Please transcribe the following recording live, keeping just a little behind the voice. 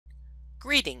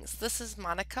Greetings, this is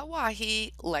Monika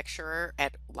Wahi, lecturer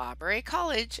at Laboure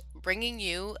College, bringing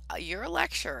you your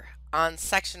lecture on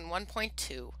section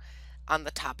 1.2 on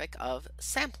the topic of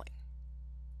sampling.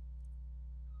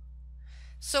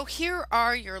 So here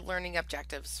are your learning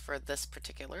objectives for this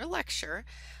particular lecture.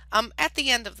 At the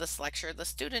end of this lecture, the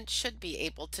student should be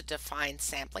able to define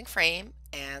sampling frame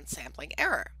and sampling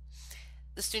error.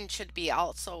 The student should be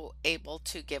also able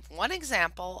to give one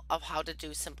example of how to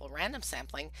do simple random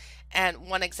sampling and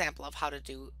one example of how to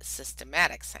do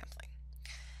systematic sampling.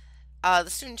 The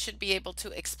student should be able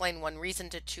to explain one reason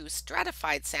to choose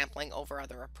stratified sampling over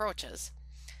other approaches,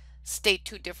 state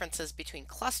two differences between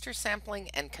cluster sampling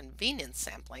and convenience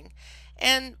sampling,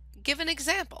 and give an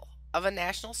example of a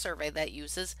national survey that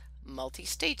uses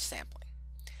multi-stage sampling.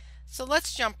 So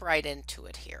let's jump right into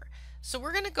it here. So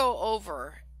we're going to go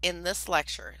over in this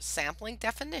lecture sampling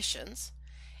definitions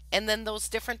and then those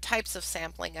different types of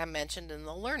sampling I mentioned in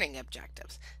the learning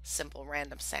objectives: simple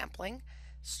random sampling,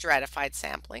 stratified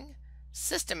sampling,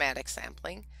 systematic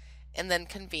sampling, and then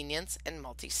convenience and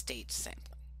multi-stage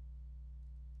sampling.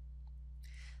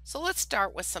 So let's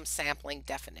start with some sampling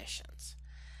definitions.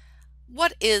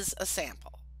 What is a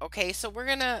sample? Okay, so we're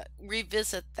going to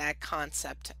revisit that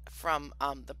concept from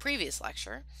the previous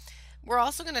lecture. We're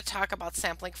also going to talk about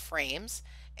sampling frames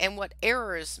and what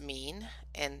errors mean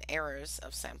and errors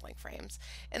of sampling frames.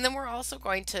 And then we're also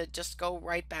going to just go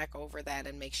right back over that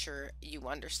and make sure you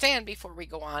understand before we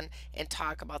go on and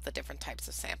talk about the different types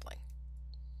of sampling.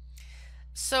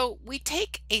 So we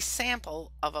take a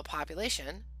sample of a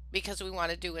population because we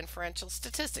want to do inferential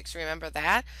statistics. Remember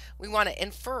that? We want to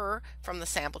infer from the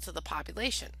sample to the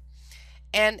population.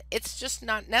 And it's just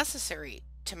not necessary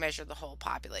to measure the whole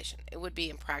population. It would be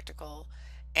impractical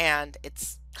and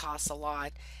it costs a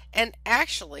lot. And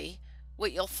actually,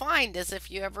 what you'll find is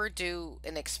if you ever do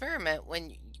an experiment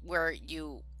where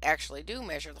you actually do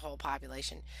measure the whole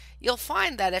population, you'll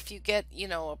find that if you get,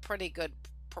 a pretty good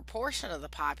proportion of the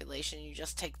population, you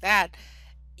just take that,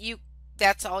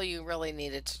 that's all you really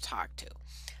needed to talk to.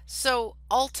 So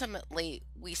ultimately,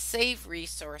 we save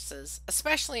resources,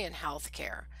 especially in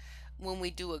healthcare, when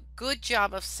we do a good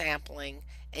job of sampling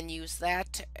and use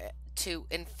that to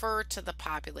infer to the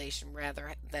population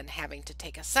rather than having to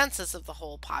take a census of the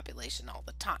whole population all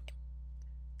the time.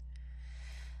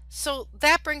 So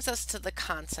that brings us to the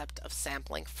concept of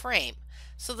sampling frame.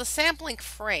 So the sampling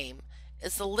frame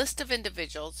is the list of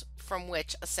individuals from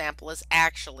which a sample is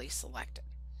actually selected.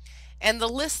 And the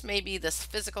list may be this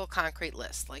physical concrete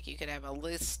list, like you could have a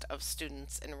list of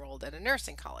students enrolled at a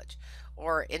nursing college.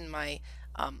 Or in my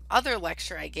other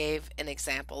lecture, I gave an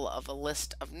example of a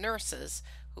list of nurses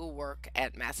who work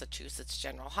at Massachusetts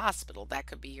General Hospital. That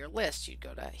could be your list. You'd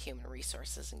go to Human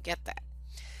Resources and get that.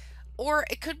 Or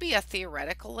it could be a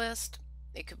theoretical list.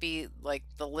 It could be like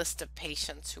the list of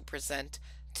patients who present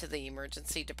to the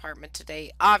emergency department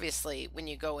today. Obviously, when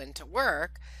you go into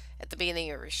work at the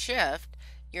beginning of your shift,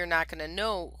 you're not going to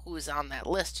know who's on that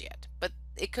list yet, but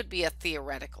it could be a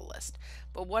theoretical list.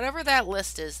 But whatever that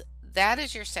list is, that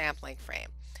is your sampling frame.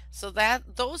 So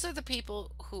those are the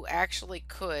people who actually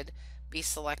could be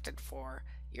selected for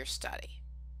your study.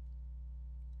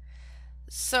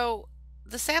 So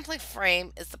the sampling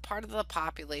frame is the part of the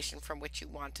population from which you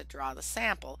want to draw the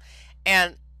sample,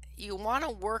 and you want to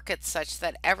work it such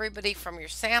that everybody from your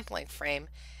sampling frame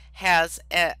has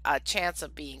a chance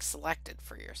of being selected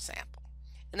for your sample.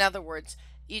 In other words,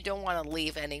 you don't want to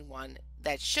leave anyone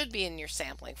that should be in your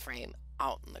sampling frame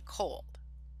out in the cold.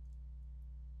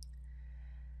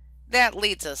 That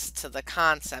leads us to the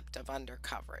concept of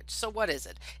undercoverage. So what is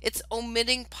it? It's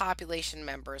omitting population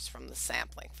members from the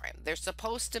sampling frame. They're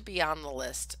supposed to be on the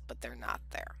list, but they're not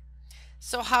there.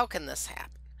 So how can this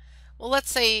happen? Well,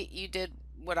 let's say you did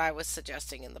what I was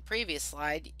suggesting in the previous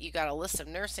slide. You got a list of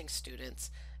nursing students,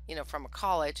 from a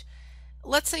college.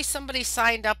 Let's say somebody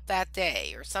signed up that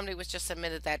day or somebody was just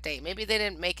admitted that day. Maybe they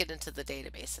didn't make it into the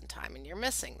database in time and you're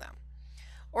missing them.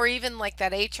 Or even like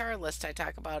that HR list I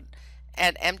talk about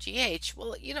at MGH.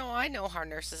 Well, I know how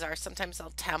nurses are. Sometimes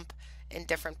they'll temp in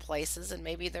different places and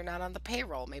maybe they're not on the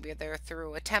payroll. Maybe they're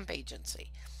through a temp agency.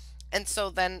 And so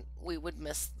then we would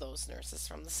miss those nurses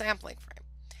from the sampling frame.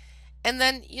 And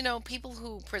then, people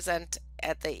who present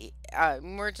at the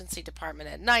emergency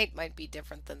department at night might be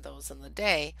different than those in the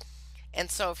day. And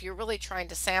so if you're really trying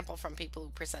to sample from people who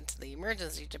present to the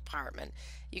emergency department,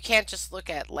 you can't just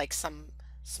look at like some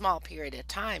small period of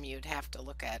time. You'd have to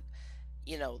look at,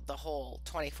 the whole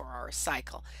 24-hour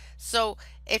cycle. So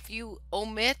if you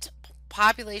omit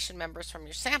population members from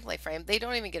your sampling frame, they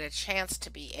don't even get a chance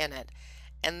to be in it.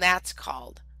 And that's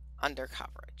called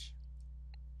undercoverage.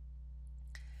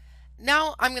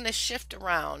 now I'm going to shift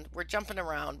around. We're jumping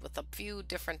around with a few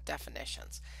different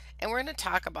definitions, and we're going to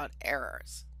talk about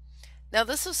errors. Now,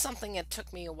 this is something that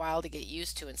took me a while to get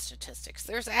used to in statistics.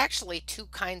 There's actually two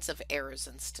kinds of errors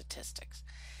in statistics.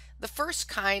 The first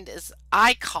kind is,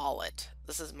 I call it,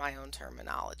 this is my own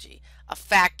terminology, a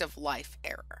fact of life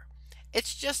error.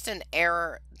 It's just an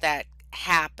error that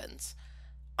happens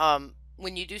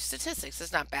when you do statistics.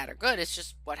 It's not bad or good, it's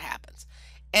just what happens.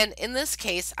 And in this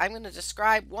case, I'm going to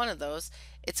describe one of those.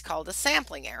 It's called a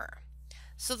sampling error.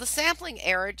 So the sampling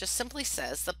error just simply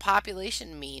says the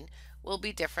population mean will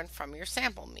be different from your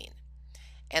sample mean,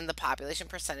 and the population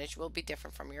percentage will be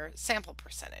different from your sample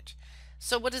percentage.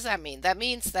 So what does that mean? That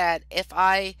means that if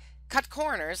I cut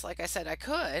corners, like I said I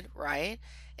could, right,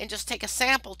 and just take a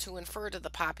sample to infer to the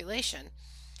population,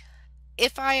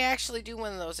 if I actually do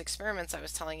one of those experiments I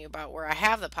was telling you about where I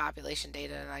have the population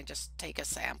data and I just take a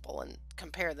sample and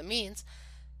compare the means,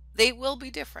 they will be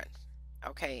different.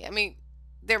 Okay, I mean,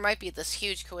 there might be this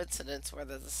huge coincidence where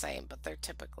they're the same, but they're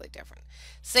typically different.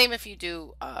 Same if you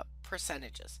do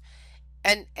percentages.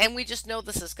 And we just know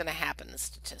this is going to happen in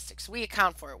statistics. We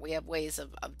account for it. We have ways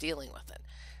of dealing with it.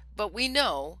 But we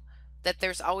know that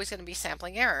there's always going to be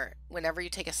sampling error whenever you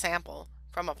take a sample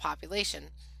from a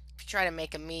population. If you try to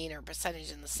make a mean or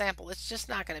percentage in the sample, it's just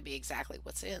not going to be exactly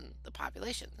what's in the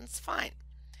population. It's fine.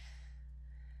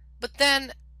 But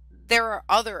then there are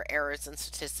other errors in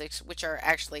statistics which are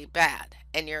actually bad,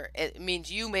 and it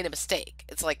means you made a mistake.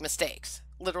 It's like mistakes,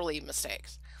 literally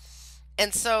mistakes.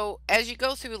 And so as you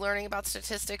go through learning about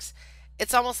statistics,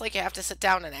 it's almost like you have to sit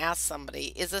down and ask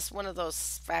somebody, is this one of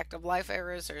those fact of life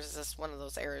errors, or is this one of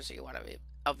those errors you want to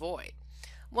avoid?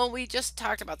 Well, we just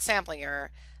talked about sampling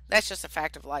error. That's just a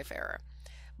fact of life error.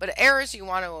 But errors you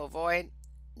want to avoid,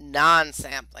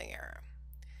 non-sampling error.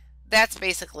 That's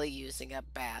basically using a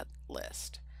bad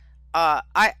list.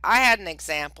 I had an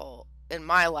example in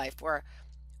my life where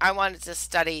I wanted to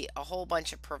study a whole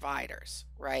bunch of providers,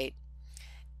 right?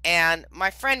 And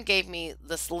my friend gave me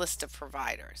this list of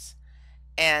providers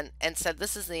and said,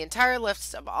 this is the entire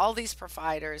list of all these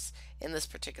providers in this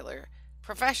particular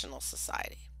professional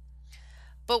society.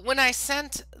 But when I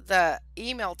sent the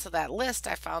email to that list,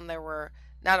 I found there were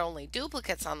not only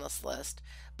duplicates on this list,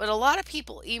 but a lot of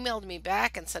people emailed me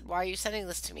back and said, why are you sending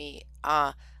this to me?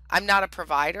 I'm not a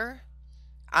provider.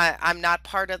 I'm not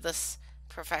part of this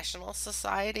professional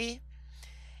society.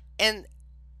 And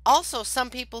also,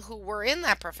 some people who were in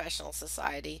that professional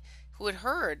society who had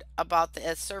heard about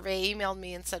the survey emailed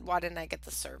me and said, why didn't I get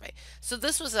the survey? So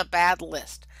this was a bad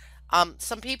list.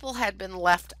 Some people had been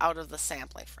left out of the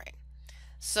sampling frame.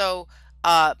 So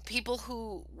people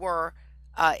who were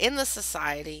in the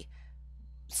society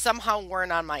somehow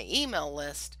weren't on my email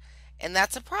list, and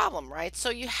that's a problem, right? So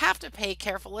you have to pay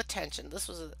careful attention. This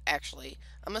was actually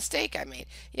a mistake I made.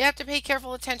 You have to pay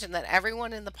careful attention that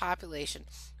everyone in the population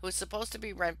who is supposed to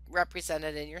be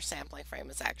represented in your sampling frame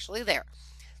is actually there.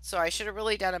 So I should have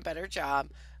really done a better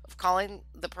job of calling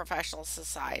the professional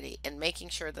society and making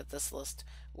sure that this list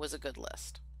was a good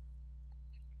list.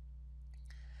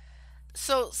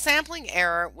 So sampling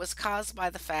error was caused by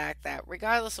the fact that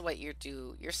regardless of what you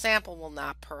do, your sample will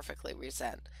not perfectly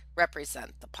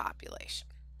represent the population.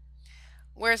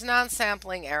 Whereas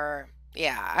non-sampling error,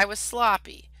 yeah, I was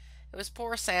sloppy. It was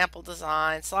poor sample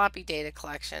design, sloppy data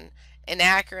collection,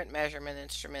 inaccurate measurement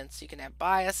instruments. You can have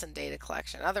bias in data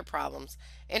collection, other problems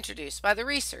introduced by the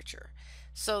researcher.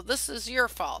 So this is your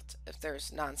fault if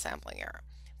there's non-sampling error.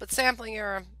 But sampling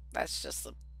error, that's just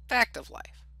the fact of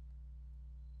life.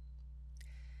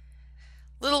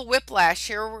 Little whiplash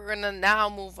here, we're going to now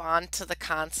move on to the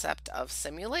concept of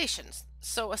simulations.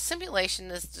 So a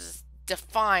simulation is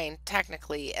defined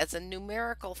technically as a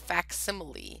numerical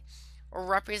facsimile or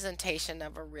representation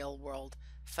of a real-world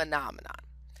phenomenon.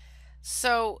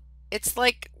 So it's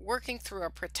like working through a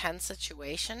pretend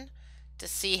situation to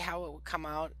see how it would come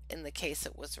out in the case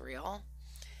it was real.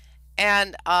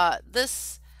 And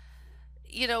this,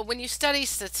 when you study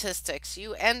statistics,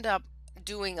 you end up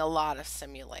doing a lot of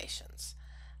simulations.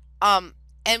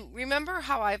 And remember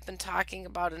how I've been talking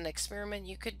about an experiment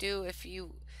you could do if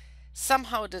you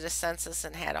somehow did a census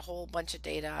and had a whole bunch of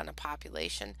data on a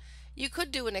population? You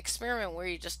could do an experiment where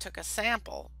you just took a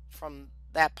sample from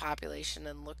that population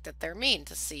and looked at their mean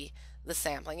to see the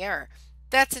sampling error.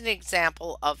 That's an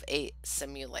example of a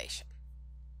simulation.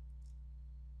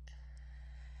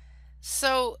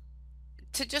 So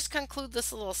to just conclude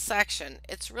this little section,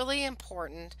 it's really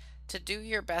important to do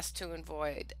your best to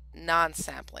avoid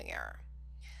non-sampling error.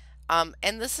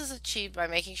 And this is achieved by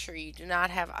making sure you do not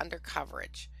have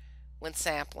undercoverage when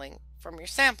sampling from your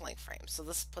sampling frame. So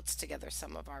this puts together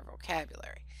some of our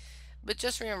vocabulary. But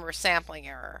just remember sampling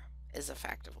error is a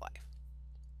fact of life.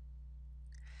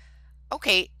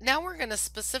 Okay, now we're going to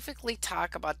specifically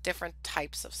talk about different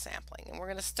types of sampling, and we're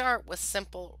going to start with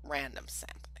simple random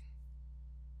sampling.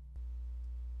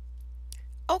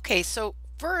 Okay, so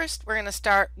first we're going to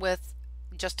start with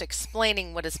just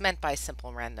explaining what is meant by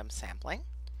simple random sampling.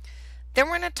 Then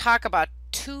we're going to talk about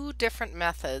two different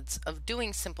methods of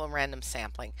doing simple random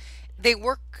sampling. They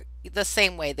work the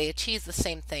same way, they achieve the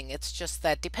same thing. It's just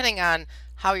that depending on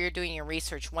how you're doing your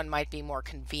research, one might be more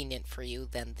convenient for you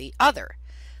than the other.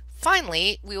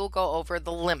 Finally, we will go over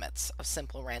the limits of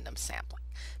simple random sampling,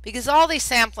 because all these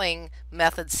sampling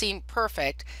methods seem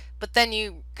perfect, but then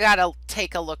you gotta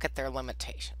take a look at their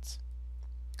limitations.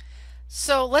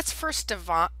 So let's first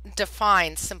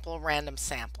define simple random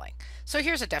sampling. So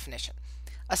here's a definition.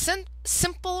 A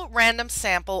simple random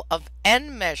sample of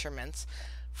n measurements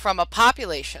from a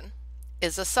population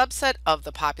is a subset of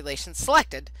the population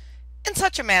selected in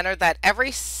such a manner that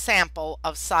every sample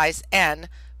of size n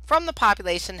from the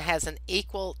population has an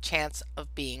equal chance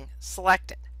of being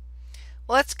selected.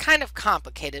 Well, that's kind of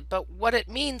complicated, but what it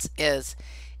means is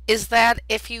that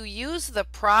if you use the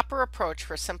proper approach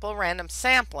for simple random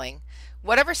sampling,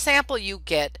 whatever sample you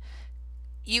get,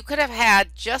 you could have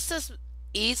had just as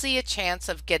easy a chance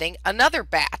of getting another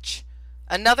batch,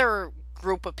 another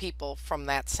group of people from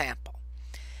that sample.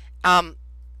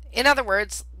 In other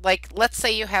words, like let's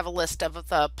say you have a list of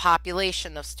the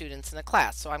population of students in a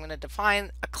class. So I'm going to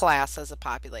define a class as a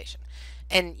population.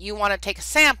 And you want to take a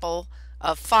sample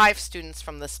of 5 students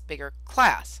from this bigger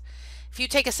class. If you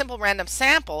take a simple random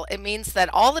sample, it means that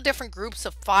all the different groups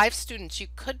of 5 students you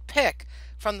could pick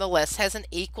from the list has an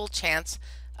equal chance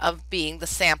of being the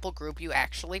sample group you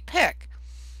actually pick.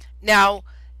 Now,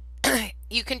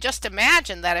 you can just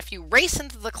imagine that if you race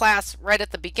into the class right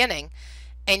at the beginning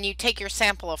and you take your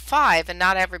sample of 5 and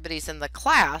not everybody's in the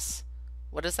class,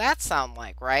 what does that sound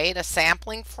like, right? A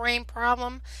sampling frame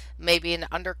problem, maybe an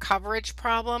undercoverage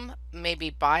problem,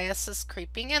 maybe biases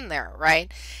creeping in there,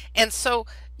 right? And so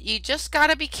you just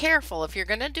got to be careful if you're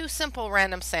going to do simple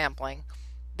random sampling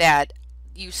that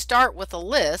you start with a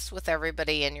list with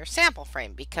everybody in your sample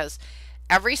frame, because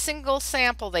every single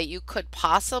sample that you could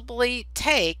possibly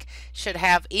take should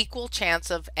have equal chance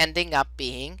of ending up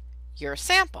being your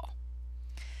sample.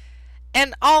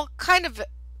 And I'll kind of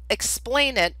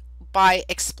explain it by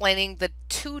explaining the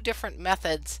two different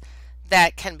methods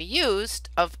that can be used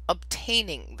of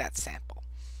obtaining that sample.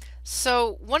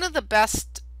 So one of the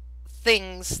best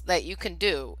things that you can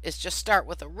do is just start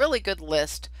with a really good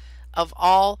list of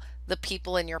all the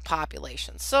people in your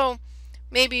population. So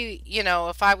maybe, you know,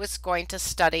 if I was going to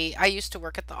study, I used to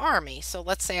work at the Army, so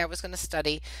let's say I was going to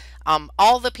study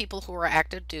all the people who are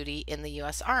active duty in the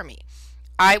U.S. Army.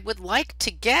 I would like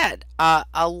to get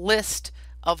a list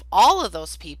of all of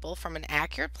those people from an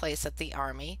accurate place at the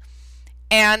Army,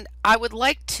 and I would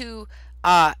like to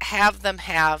have them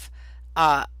have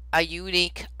a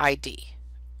unique ID.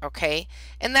 Okay,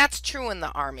 and that's true in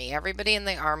the Army. Everybody in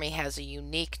the Army has a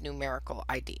unique numerical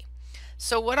ID.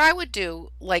 So what I would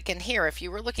do, like in here, if you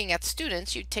were looking at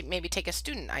students, you'd maybe take a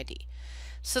student ID.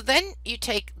 So then you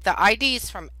take the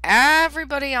IDs from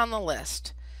everybody on the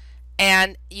list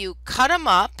and you cut them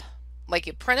up, like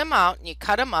you print them out and you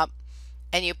cut them up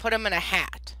and you put them in a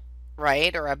hat,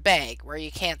 right, or a bag where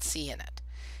you can't see in it.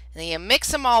 And then you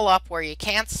mix them all up where you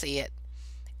can't see it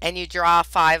and you draw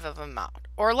 5 of them out.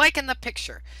 Or like in the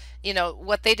picture, you know,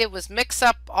 what they did was mix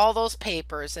up all those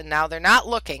papers and now they're not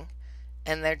looking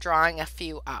and they're drawing a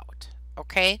few out.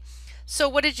 Okay, so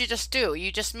what did you just do?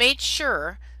 You just made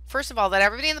sure, first of all, that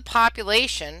everybody in the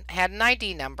population had an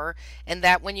ID number, and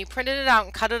that when you printed it out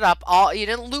and cut it up, you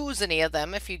didn't lose any of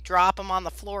them. If you drop them on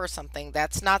the floor or something,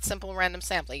 that's not simple random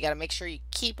sampling. You got to make sure you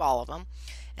keep all of them,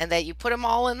 and that you put them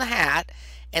all in the hat,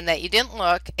 and that you didn't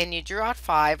look, and you drew out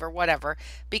 5 or whatever,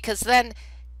 because then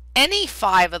any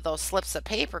 5 of those slips of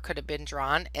paper could have been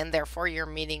drawn, and therefore you're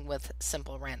meeting with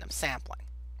simple random sampling.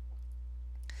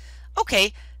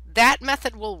 Okay, that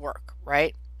method will work,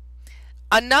 right?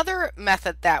 Another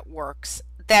method that works,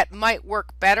 that might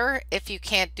work better if you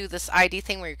can't do this ID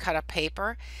thing where you cut up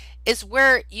paper, is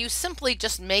where you simply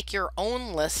just make your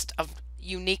own list of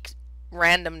unique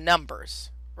random numbers,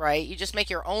 right? You just make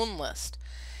your own list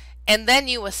and then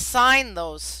you assign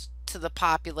those to the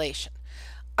population.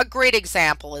 A great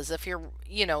example is if you're,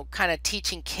 you know, kind of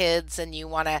teaching kids and you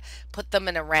want to put them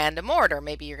in a random order.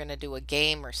 Maybe you're going to do a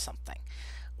game or something.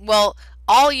 Well,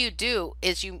 all you do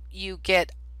is you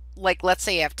get, like, let's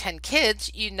say you have 10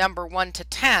 kids, you number 1 to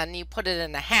 10, you put it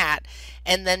in a hat,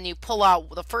 and then you pull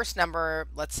out the first number,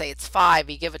 let's say it's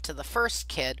 5, you give it to the first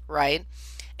kid, right?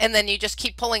 And then you just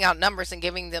keep pulling out numbers and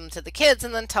giving them to the kids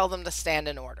and then tell them to stand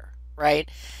in order, right?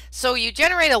 So you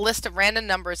generate a list of random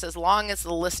numbers as long as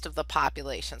the list of the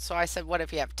population. So I said, what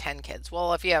if you have 10 kids?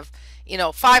 Well, if you have,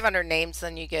 500 names,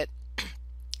 then you get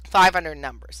 500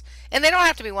 numbers. And they don't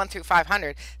have to be 1 through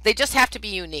 500. They just have to be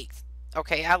unique.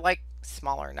 Okay, I like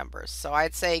smaller numbers, so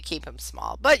I'd say keep them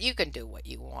small, but you can do what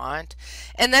you want.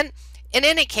 And then in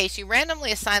any case, you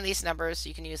randomly assign these numbers.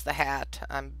 You can use the hat.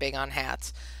 I'm big on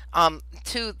hats.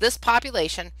 To this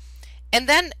population. And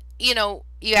then,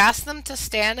 you ask them to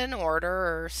stand in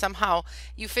order, or somehow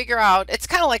you figure out, it's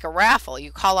kind of like a raffle.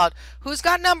 You call out who's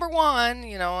got number one,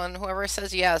 and whoever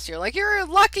says yes, you're like, you're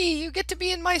lucky, you get to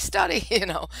be in my study,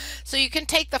 So you can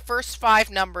take the first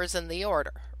 5 numbers in the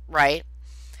order, right?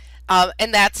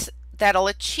 And that'll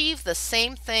achieve the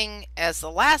same thing as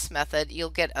the last method. You'll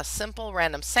get a simple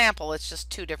random sample. It's just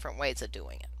 2 different ways of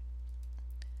doing it.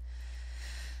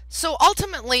 So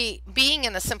ultimately, being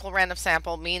in a simple random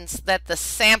sample means that the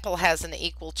sample has an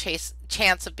equal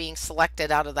chance of being selected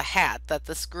out of the hat, that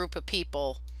this group of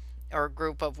people or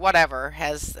group of whatever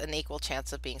has an equal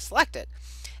chance of being selected.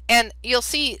 And you'll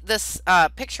see this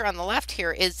picture on the left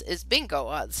here is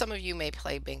bingo. Some of you may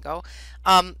play bingo.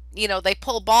 They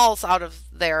pull balls out of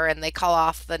there and they call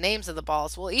off the names of the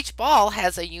balls. Well, each ball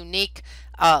has a unique,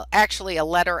 actually a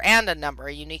letter and a number,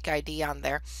 a unique ID on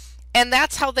there. And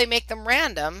that's how they make them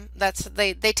random.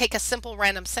 They take a simple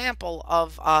random sample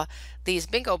of these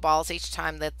bingo balls each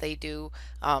time that they do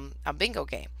a bingo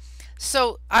game.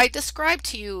 So I described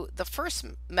to you the first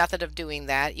method of doing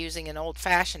that using an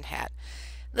old-fashioned hat.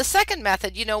 The second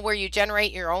method, where you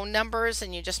generate your own numbers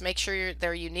and you just make sure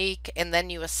they're unique and then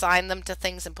you assign them to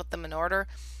things and put them in order.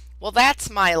 Well, that's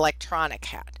my electronic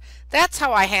hat. That's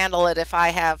how I handle it if I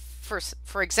have,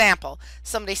 for example,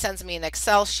 somebody sends me an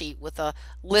Excel sheet with a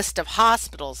list of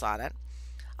hospitals on it.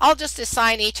 I'll just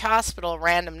assign each hospital a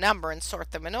random number and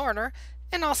sort them in order,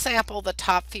 and I'll sample the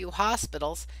top few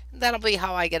hospitals. That'll be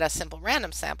how I get a simple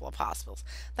random sample of hospitals.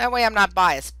 That way I'm not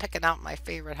biased, picking out my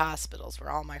favorite hospitals where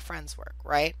all my friends work,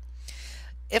 right?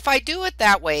 If I do it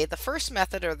that way, the first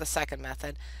method or the second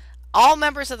method, all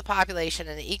members of the population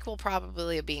and the equal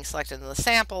probability of being selected in the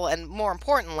sample, and more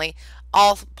importantly,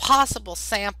 all possible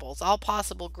samples, all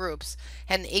possible groups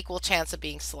had an equal chance of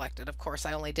being selected. Of course,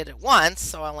 I only did it once,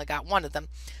 so I only got one of them,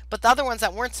 but the other ones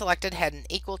that weren't selected had an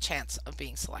equal chance of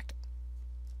being selected.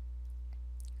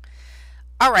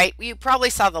 All right, you probably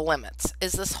saw the limits,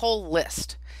 is this whole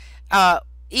list.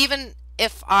 Even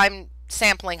if I'm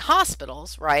sampling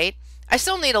hospitals, right, I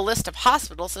still need a list of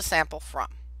hospitals to sample from.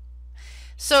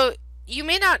 So you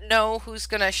may not know who's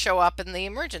going to show up in the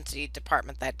emergency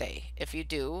department that day. If you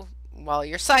do, well,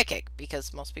 you're psychic,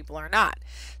 because most people are not.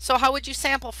 So how would you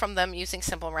sample from them using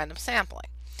simple random sampling?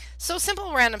 So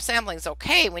simple random sampling is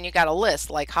okay when you got a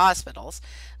list like hospitals,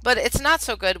 but it's not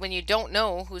so good when you don't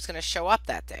know who's going to show up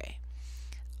that day.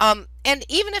 And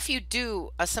even if you do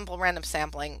a simple random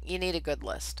sampling, you need a good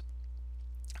list.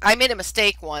 I made a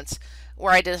mistake once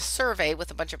where I did a survey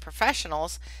with a bunch of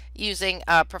professionals using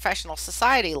a professional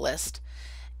society list.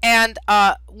 And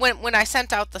when I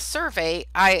sent out the survey,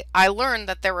 I learned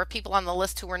that there were people on the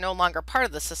list who were no longer part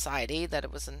of the society, that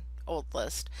it was an old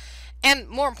list. And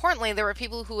more importantly, there were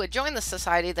people who had joined the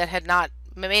society that had not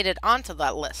made it onto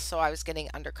that list, so I was getting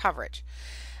undercoverage.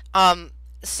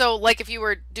 So like if you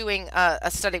were doing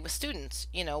a study with students,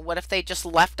 what if they just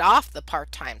left off the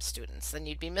part-time students? Then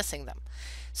you'd be missing them.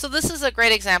 So this is a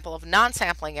great example of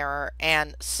non-sampling error,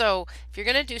 and so if you're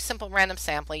going to do simple random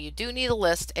sampling, you do need a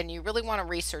list, and you really want to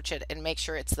research it and make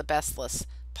sure it's the best list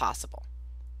possible.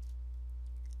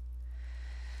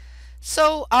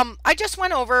 So I just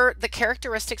went over the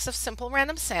characteristics of simple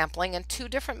random sampling and 2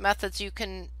 different methods you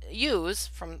can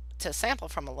use to sample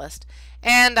from a list,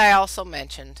 and I also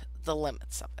mentioned the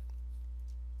limits of it.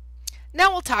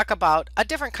 Now we'll talk about a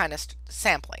different kind of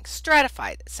sampling,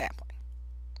 stratified sampling.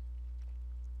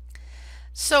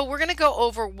 So we're going to go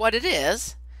over what it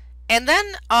is, and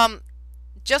then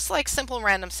just like simple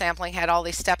random sampling had all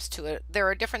these steps to it, there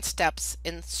are different steps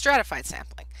in stratified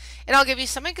sampling. And I'll give you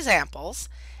some examples,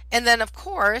 and then of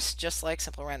course, just like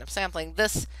simple random sampling,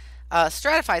 this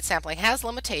stratified sampling has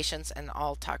limitations, and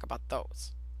I'll talk about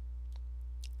those.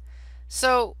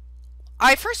 So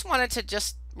I first wanted to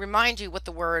just remind you what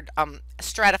the word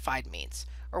stratified means,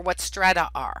 or what strata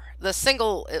are. The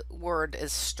single word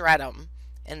is stratum,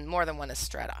 and more than one is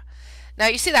strata. Now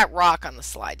you see that rock on the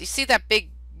slide. You see that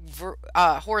big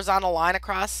horizontal line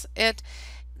across it?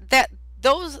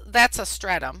 That's a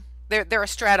stratum. They're a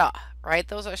strata, right?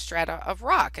 Those are strata of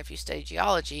rock. If you study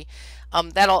geology,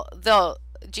 the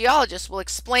geologist will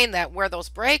explain that where those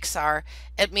breaks are,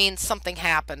 it means something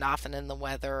happened, often in the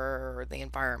weather or the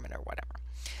environment or whatever.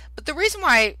 But the reason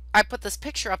why I put this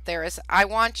picture up there is I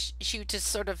want you to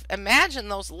sort of imagine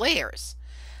those layers,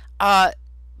 uh,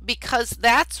 because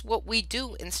that's what we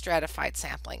do in stratified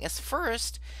sampling. Is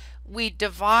first we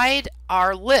divide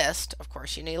our list, of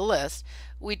course you need a list,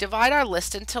 we divide our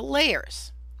list into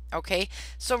layers. Okay,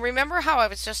 so remember how I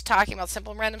was just talking about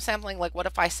simple random sampling, like what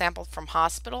if I sampled from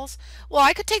hospitals? Well,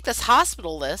 I could take this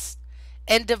hospital list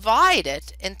and divide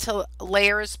it into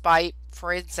layers by,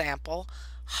 for example,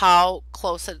 how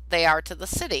close they are to the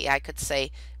city. I could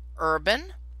say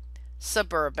urban,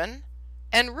 suburban,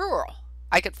 and rural.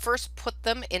 I could first put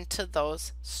them into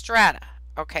those strata,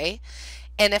 okay?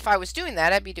 And if I was doing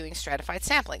that, I'd be doing stratified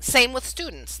sampling. Same with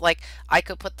students. Like I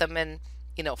could put them in,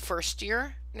 first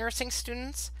year nursing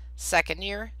students, second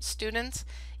year students,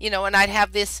 and I'd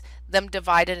have them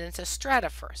divided into strata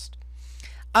first.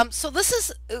 So this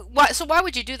is why. So why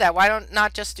would you do that? Why don't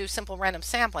not just do simple random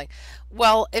sampling?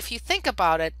 Well, if you think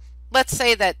about it, let's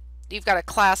say that you've got a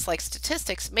class like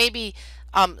statistics. Maybe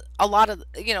a lot of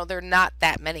there are not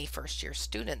that many first year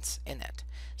students in it.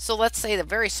 So let's say the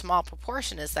very small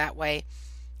proportion is that way.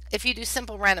 If you do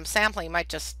simple random sampling, you might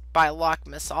just by luck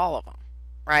miss all of them,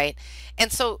 right?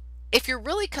 And so if you're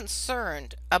really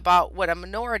concerned about what a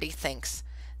minority thinks,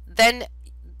 then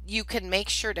you can make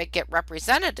sure to get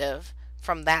representative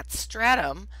from that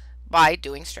stratum by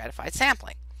doing stratified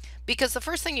sampling. Because the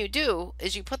first thing you do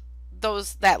is you put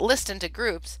that list into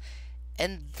groups,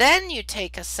 and then you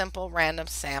take a simple random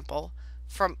sample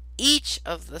from each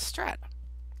of the strata.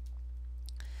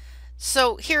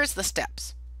 So here's the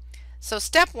steps. So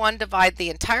step 1, divide the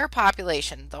entire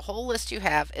population, the whole list you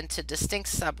have, into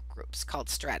distinct subgroups called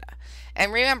strata.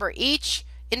 And remember, each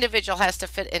individual has to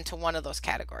fit into one of those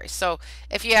categories. So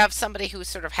if you have somebody who's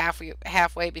sort of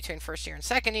halfway between first year and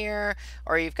second year,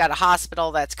 or you've got a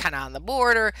hospital that's kind of on the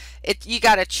border, you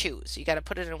got to choose. You got to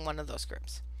put it in one of those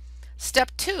groups.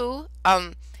 Step 2,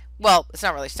 well, it's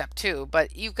not really step 2,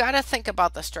 but you've got to think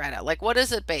about the strata. Like, what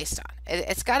is it based on?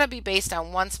 It's got to be based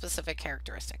on one specific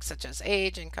characteristic, such as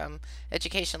age, income,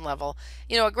 education level.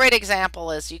 A great example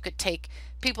is you could take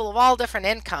people of all different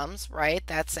incomes, right?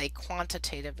 That's a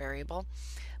quantitative variable.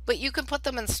 But you can put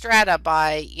them in strata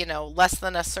by, less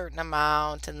than a certain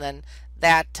amount, and then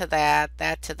that to that,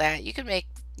 that to that. You can make,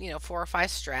 4 or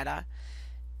 5 strata.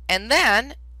 And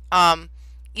then,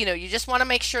 you just want to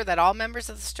make sure that all members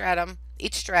of the stratum,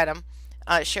 each stratum,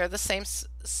 share the same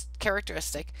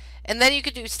characteristic. And then you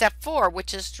could do step 4,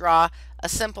 which is draw a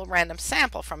simple random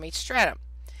sample from each stratum.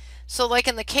 So like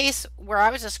in the case where I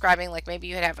was describing, like maybe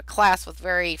you'd have a class with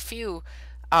very few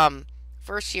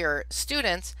first year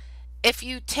students. If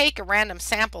you take a random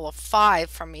sample of 5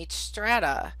 from each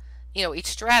strata, each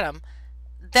stratum,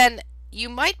 then you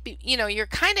might be, you're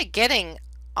kind of getting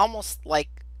almost like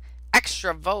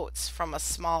extra votes from a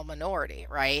small minority,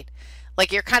 right?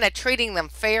 Like you're kind of treating them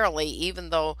fairly, even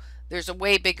though there's a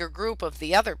way bigger group of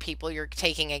the other people you're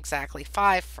taking exactly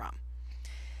 5 from.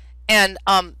 And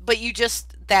but you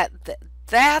just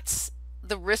that's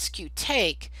the risk you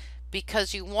take,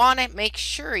 because you want to make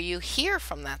sure you hear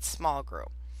from that small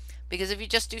group. Because if you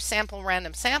just do sample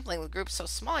random sampling, the group's so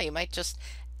small, you might just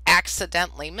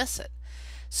accidentally miss it.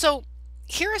 So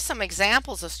here are some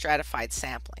examples of stratified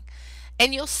sampling.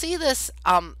 And you'll see this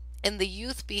in the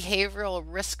youth behavioral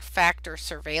risk factor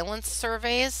surveillance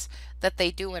surveys that they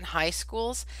do in high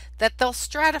schools, that they'll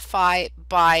stratify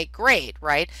by grade,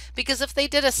 right? Because if they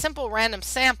did a simple random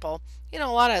sample, a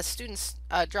lot of students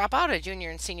drop out of junior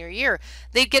and senior year.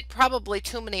 They'd get probably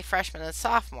too many freshmen and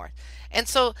sophomores. And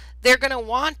so they're going to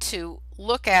want to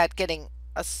look at getting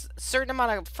a certain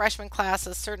amount of freshman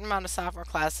classes, certain amount of sophomore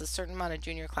classes, certain amount of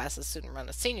junior classes, certain amount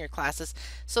of senior classes,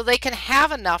 so they can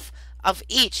have enough of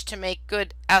each to make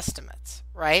good estimates,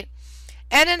 right?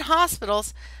 And in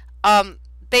hospitals,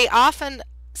 they often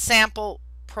sample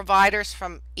providers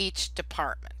from each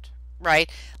department,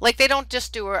 right? Like they don't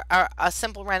just do a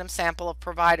simple random sample of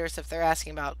providers if they're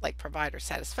asking about like provider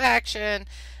satisfaction,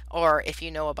 or if you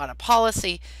know about a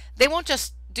policy. They won't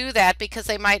just do that because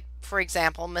they might, for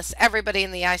example, miss everybody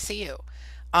in the ICU.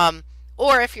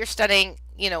 Or if you're studying,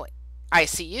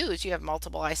 ICUs, you have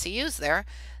multiple ICUs there,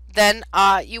 then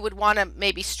you would want to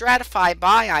maybe stratify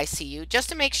by ICU just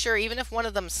to make sure, even if one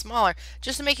of them is smaller,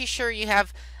 just to make sure you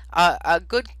have a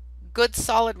good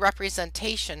solid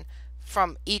representation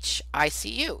from each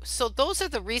ICU. So those are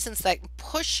the reasons that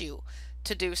push you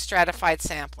to do stratified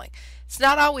sampling. It's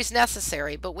not always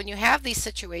necessary, but when you have these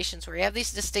situations where you have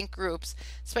these distinct groups,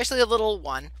 especially a little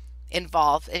one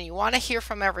involved, and you want to hear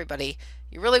from everybody,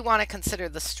 you really want to consider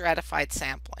the stratified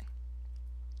sampling.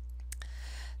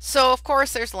 So of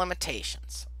course there's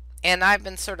limitations, and I've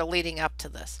been sort of leading up to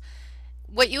this.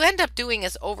 What you end up doing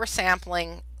is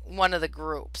oversampling one of the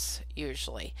groups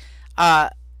usually. Uh,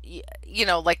 you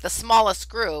know, like the smallest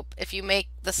group, if you make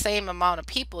the same amount of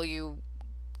people you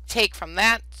take from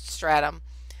that stratum,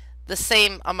 the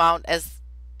same amount as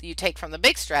you take from the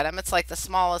big stratum, it's like the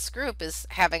smallest group is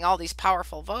having all these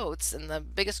powerful votes and the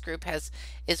biggest group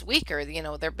is weaker. You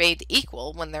know, they're made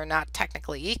equal when they're not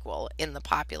technically equal in the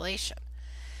population.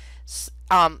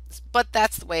 Um, but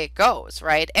that's the way it goes,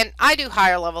 right? And I do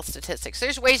higher level statistics.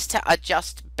 There's ways to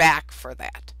adjust back for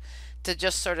that, to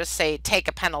just sort of say, take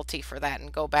a penalty for that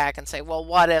and go back and say, well,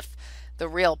 what if the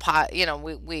real you know,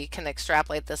 we can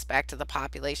extrapolate this back to the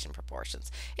population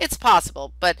proportions. It's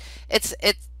possible, but it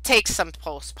takes some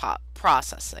post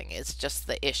processing is just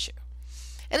the issue.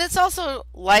 And it's also,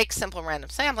 like simple random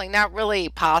sampling, not really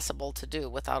possible to do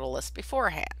without a list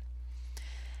beforehand.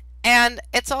 And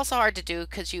it's also hard to do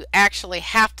because you actually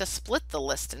have to split the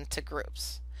list into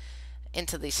groups,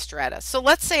 into these strata. So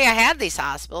let's say I had these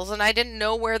hospitals and I didn't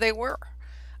know where they were.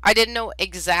 I didn't know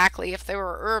exactly if they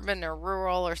were urban or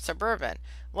rural or suburban.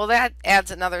 Well, that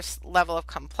adds another level of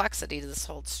complexity to this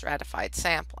whole stratified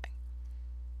sampling.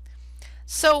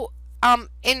 So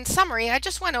in summary, I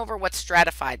just went over what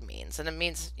stratified means, and it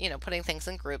means, you know, putting things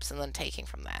in groups and then taking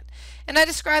from that. And I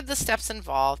described the steps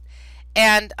involved,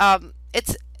 and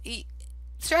it's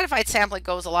stratified sampling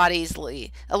goes a lot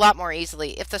more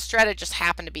easily if the strata just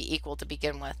happen to be equal to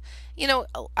begin with. You know,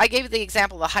 I gave the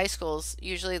example of the high schools.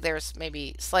 Usually there's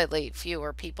maybe slightly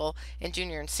fewer people in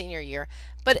junior and senior year,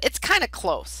 but it's kind of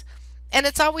close. And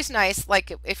it's always nice,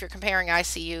 like if you're comparing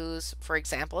ICUs, for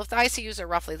example, if the ICUs are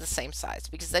roughly the same size,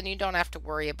 because then you don't have to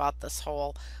worry about this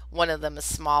whole one of them is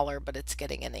smaller, but it's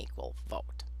getting an equal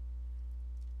vote.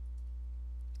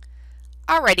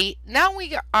 Alrighty, now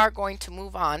we are going to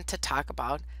move on to talk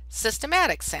about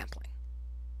systematic sampling.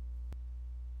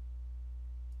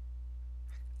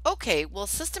 Okay, well,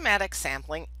 systematic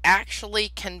sampling actually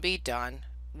can be done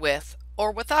with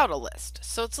or without a list,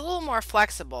 so it's a little more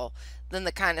flexible than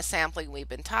the kind of sampling we've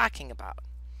been talking about.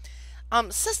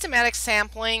 Systematic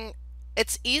sampling,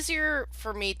 it's easier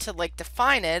for me to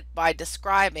define it by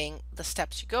describing the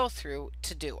steps you go through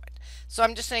to do it. So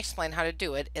I'm just going to explain how to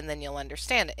do it and then you'll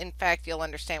understand it. In fact, you'll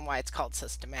understand why it's called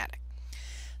systematic.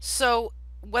 So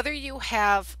whether you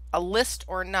have a list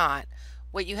or not,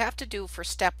 what you have to do for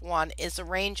step one is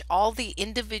arrange all the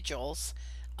individuals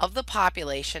of the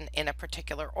population in a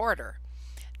particular order.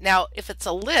 Now, if it's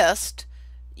a list,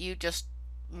 you just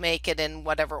make it in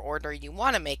whatever order you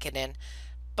want to make it in.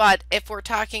 But if we're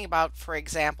talking about, for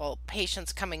example,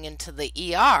 patients coming into the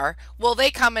ER, well,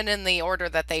 they come in the order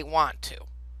that they want to.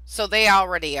 So they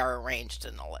already are arranged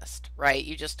in the list, right?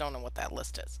 You just don't know what that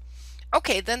list is.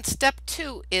 Okay, then step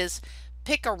two is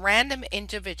pick a random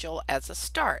individual as a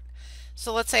start.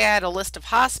 So let's say I had a list of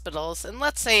hospitals, and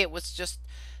let's say it was just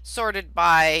sorted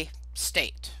by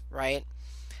state, right?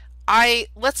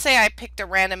 Let's say I picked a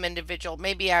random individual.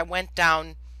 Maybe I went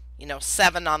down,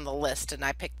 7 on the list and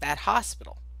I picked that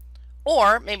hospital.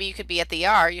 Or maybe you could be at the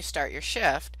ER, you start your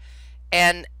shift,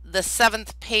 and the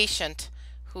 7th patient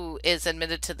who is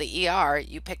admitted to the ER,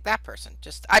 you pick that person.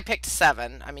 I picked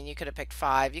 7. I mean, you could have picked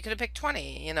 5, you could have picked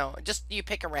 20, just you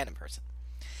pick a random person.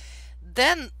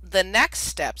 Then the next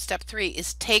step, step 3,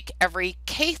 is take every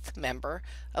kth member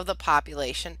of the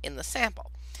population in the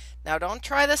sample. Now don't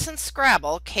try this in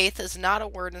Scrabble. Kth is not a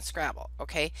word in Scrabble,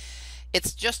 okay?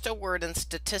 It's just a word in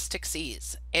statistics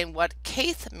ease. And what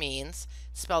kth means,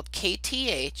 spelled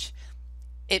KTH,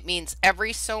 it means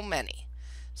every so many.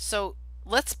 So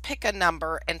let's pick a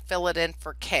number and fill it in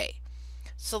for K.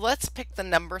 So let's pick the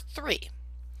number 3.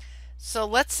 So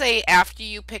let's say after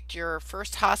you picked your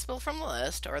first hospital from the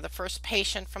list or the first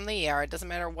patient from the ER, it doesn't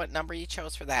matter what number you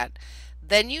chose for that,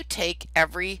 then you take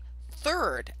every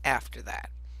third after that.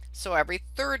 So every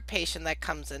third patient that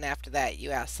comes in after that, you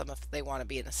ask them if they want to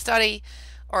be in a study,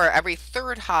 or every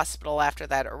third hospital after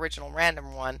that original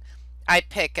random one, I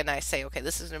pick and I say, okay,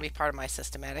 this is going to be part of my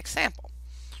systematic sample.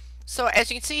 So as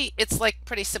you can see, it's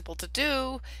pretty simple to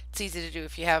do. It's easy to do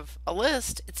if you have a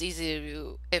list. It's easy to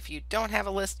do if you don't have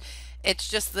a list. It's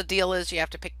just the deal is you have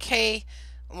to pick K.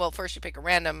 Well, first you pick a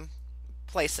random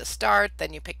place to start,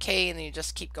 then you pick K, and then you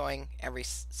just keep going every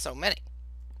so many.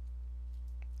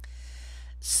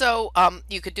 So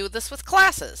you could do this with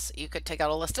classes. You could take out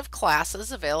a list of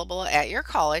classes available at your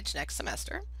college next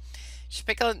semester. You should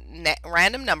pick a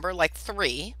random number like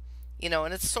 3,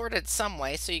 and it's sorted some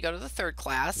way. So you go to the 3rd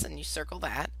class and you circle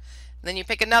that. Then you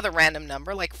pick another random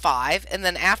number like 5, and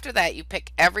then after that you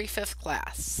pick every 5th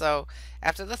class. So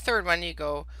after the 3rd one you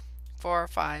go 4,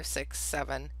 5, 6,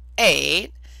 7,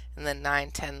 8, and then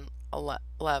 9, 10,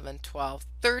 11, 12,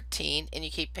 13, and you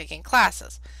keep picking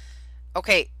classes.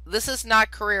 Okay, this is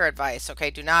not career advice, okay?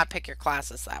 Do not pick your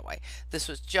classes that way. This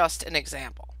was just an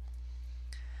example.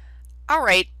 All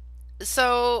right,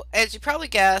 so as you probably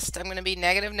guessed, I'm going to be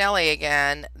negative Nelly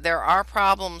again. There are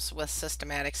problems with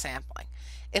systematic sampling.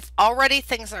 If already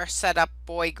things are set up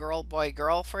boy,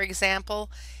 girl, for example,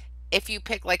 if you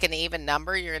pick like an even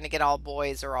number, you're going to get all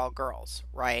boys or all girls,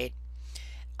 right?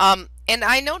 And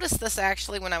I noticed this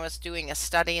actually when I was doing a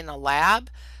study in the lab.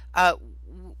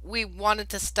 We wanted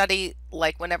to study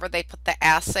like whenever they put the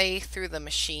assay through the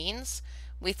machines,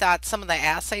 we thought some of the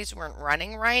assays weren't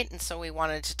running right, and so we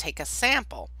wanted to take a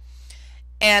sample.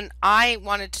 And I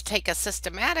wanted to take a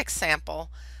systematic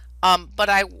sample, but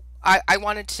I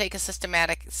wanted to take a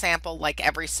systematic sample like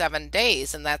every 7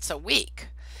 days, and that's a week.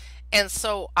 And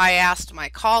so I asked my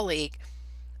colleague,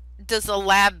 does the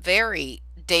lab vary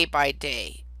day by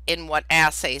day in what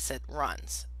assays it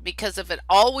runs? Because if it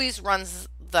always runs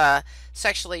the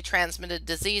sexually transmitted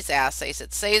disease assays,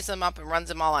 it saves them up and runs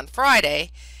them all on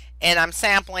Friday, and I'm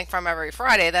sampling from every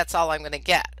Friday, that's all I'm going to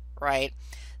get, right?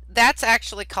 That's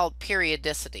actually called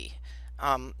periodicity.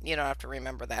 You don't have to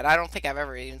remember that. I don't think I've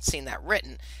ever even seen that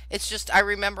written. It's just I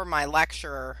remember my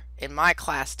lecturer in my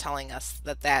class telling us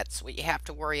that that's what you have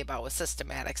to worry about with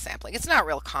systematic sampling. It's not a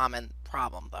real common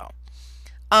problem though.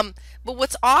 But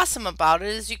what's awesome about it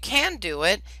is you can do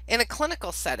it in a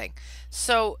clinical setting.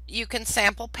 So you can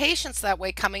sample patients that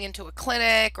way coming into a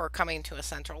clinic or coming into a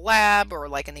central lab or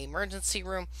like an emergency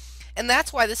room. And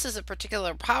that's why this is a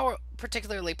particularly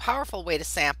powerful way to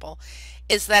sample,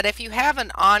 is that if you have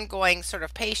an ongoing sort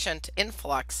of patient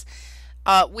influx,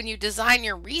 when you design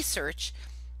your research,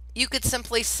 you could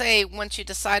simply say, once you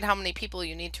decide how many people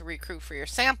you need to recruit for your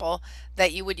sample,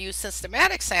 that you would use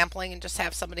systematic sampling and just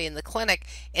have somebody in the clinic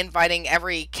inviting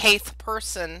every kth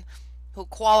person who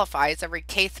qualifies, every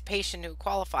kth patient who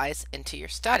qualifies into your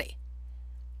study.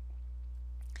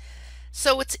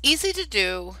 So it's easy to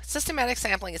do. Systematic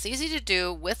sampling is easy to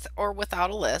do with or without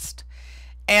a list.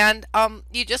 And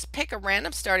you just pick a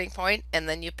random starting point and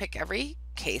then you pick every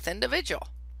kth individual.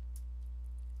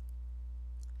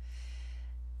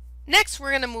 Next, we're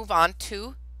going to move on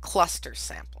to cluster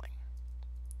sampling.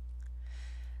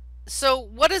 So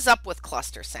what is up with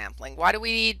cluster sampling? Why do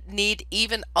we need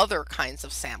even other kinds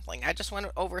of sampling? I just went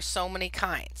over so many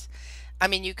kinds. I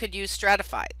mean, you could use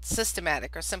stratified,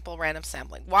 systematic, or simple random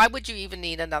sampling. Why would you even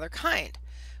need another kind?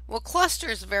 Well, cluster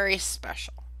is very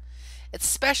special. It's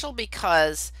special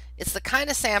because it's the kind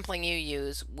of sampling you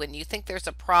use when you think there's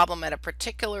a problem at a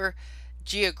particular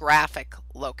geographic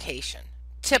location.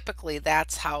 Typically,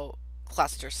 that's how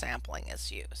cluster sampling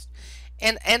is used.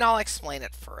 And I'll explain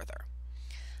it further.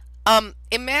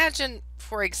 Imagine,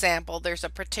 for example, there's a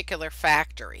particular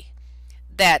factory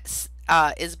that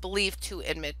is believed to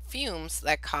emit fumes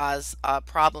that cause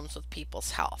problems with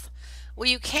people's health. Well,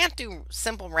 you can't do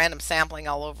simple random sampling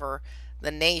all over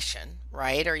the nation,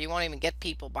 right? Or you won't even get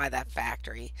people by that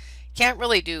factory. You can't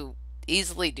really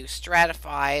easily do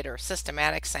stratified or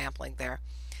systematic sampling there.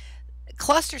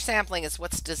 Cluster sampling is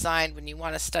what's designed when you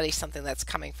want to study something that's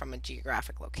coming from a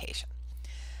geographic location.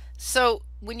 So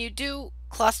when you do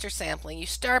cluster sampling, you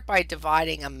start by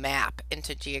dividing a map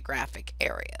into geographic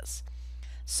areas.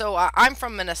 So I'm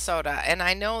from Minnesota, and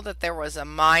I know that there was a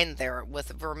mine there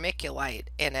with vermiculite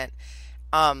in it,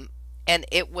 and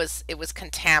it was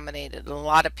contaminated, and a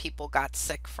lot of people got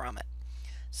sick from it.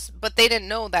 But they didn't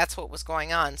know that's what was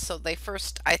going on, so they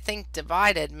first, I think,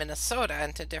 divided Minnesota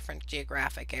into different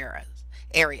geographic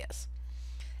areas.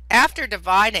 After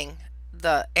dividing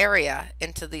the area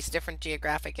into these different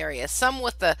geographic areas, some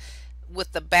with the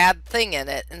bad thing in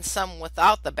it and some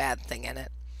without the bad thing in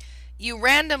it, you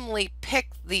randomly pick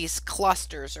these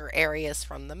clusters or areas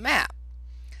from the map.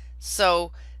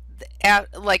 So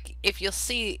like if you'll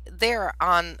see there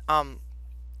on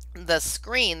the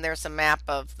screen, there's a map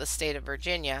of the state of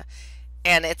Virginia,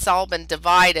 and it's all been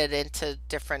divided into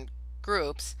different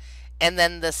groups, and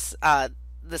then this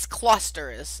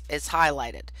cluster is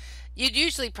highlighted. You'd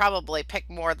usually probably pick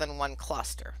more than one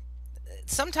cluster.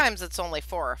 Sometimes it's only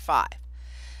 4 or 5.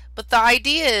 But the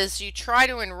idea is you try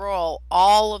to enroll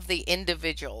all of the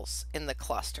individuals in the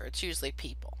cluster. It's usually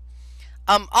people.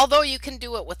 Although you can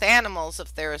do it with animals,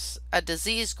 if there's a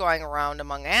disease going around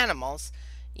among animals,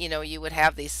 you know, you would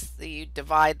have you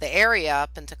divide the area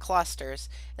up into clusters,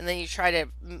 and then you try to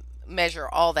measure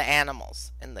all the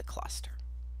animals in the cluster.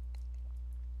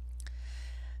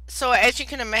 So as you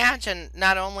can imagine,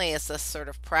 not only is this sort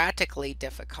of practically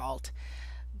difficult,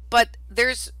 but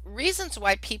there's reasons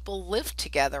why people live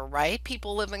together, right?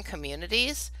 People live in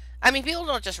communities. I mean, people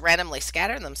don't just randomly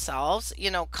scatter themselves.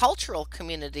 You know, cultural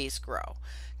communities grow.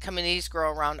 Communities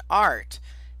grow around art.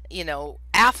 You know,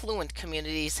 affluent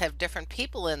communities have different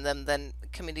people in them than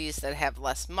communities that have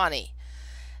less money.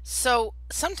 So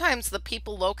sometimes the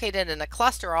people located in a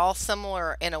cluster are all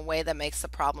similar in a way that makes the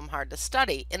problem hard to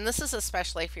study. And this is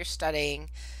especially if you're studying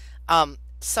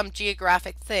some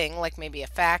geographic thing, like maybe a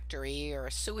factory or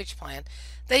a sewage plant,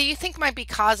 that you think might be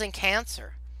causing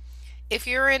cancer. If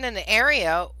you're in an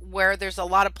area where there's a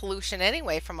lot of pollution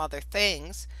anyway from other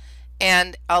things,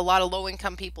 and a lot of low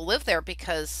income people live there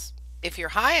because if you're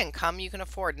high income, you can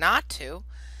afford not to,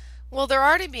 well, they're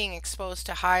already being exposed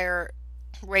to higher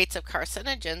rates of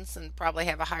carcinogens and probably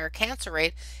have a higher cancer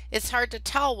rate. It's hard to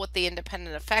tell what the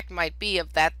independent effect might be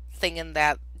of that thing in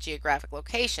that geographic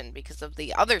location because of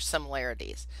the other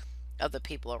similarities of the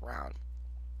people around.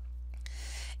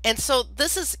 And so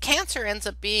this is cancer ends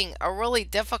up being a really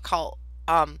difficult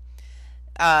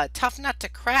tough nut to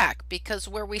crack, because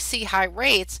where we see high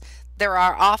rates, there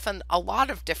are often a lot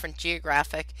of different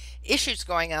geographic issues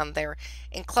going on there,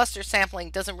 and cluster sampling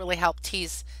doesn't really help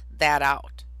tease that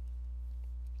out.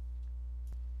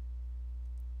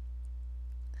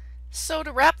 So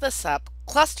to wrap this up,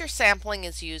 cluster sampling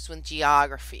is used when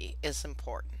geography is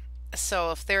important.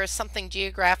 So if there is something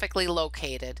geographically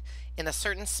located in a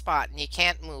certain spot and you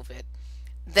can't move it,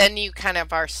 then you kind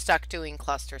of are stuck doing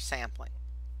cluster sampling.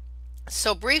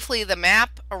 So briefly, the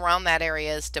map around that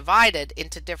area is divided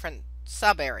into different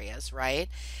sub areas, right?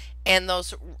 And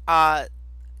those,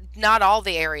 not all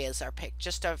the areas are picked,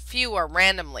 just a few are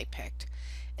randomly picked.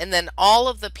 And then all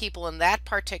of the people in that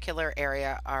particular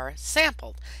area are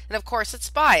sampled. And of course,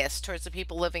 it's biased towards the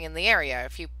people living in the area.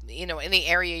 If any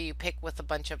area you pick with a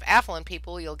bunch of affluent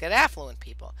people, you'll get affluent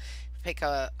people. If you pick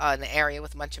an area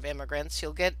with a bunch of immigrants,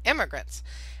 you'll get immigrants.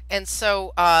 And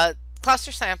so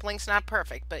cluster sampling is not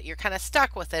perfect, but you're kind of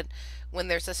stuck with it when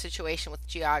there's a situation with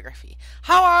geography.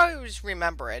 How I always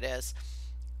remember it is,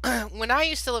 when I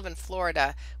used to live in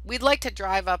Florida, we'd like to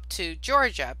drive up to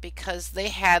Georgia because they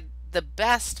had the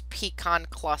best pecan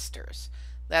clusters.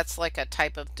 That's like a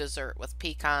type of dessert with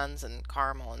pecans and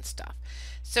caramel and stuff.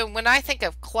 So when I think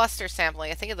of cluster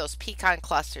sampling, I think of those pecan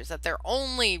clusters, that they're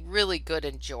only really good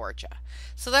in Georgia.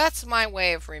 So that's my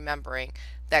way of remembering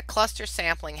that cluster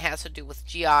sampling has to do with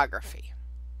geography.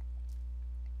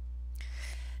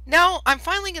 Now I'm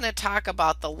finally going to talk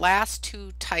about the last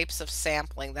two types of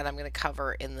sampling that I'm going to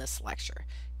cover in this lecture: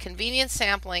 convenience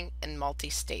sampling and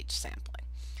multi-stage sampling.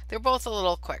 They're both a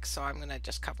little quick, so I'm going to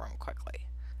just cover them quickly.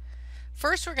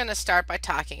 First, we're going to start by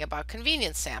talking about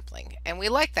convenience sampling, and we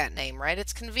like that name, right?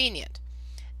 It's convenient.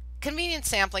 Convenience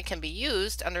sampling can be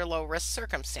used under low-risk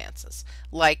circumstances,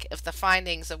 like if the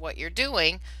findings of what you're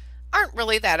doing aren't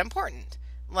really that important.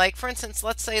 Like, for instance,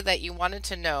 let's say that you wanted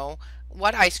to know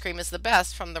what ice cream is the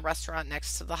best from the restaurant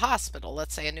next to the hospital.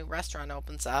 Let's say a new restaurant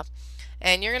opens up,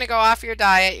 and you're going to go off your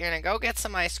diet, you're going to go get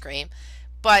some ice cream,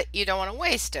 but you don't want to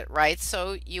waste it, right?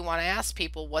 So you want to ask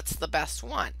people what's the best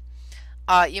one.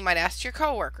 You might ask your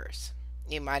coworkers.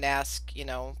 You might ask,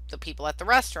 the people at the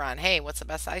restaurant, hey, what's the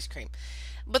best ice cream?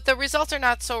 But the results are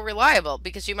not so reliable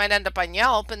because you might end up on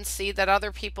Yelp and see that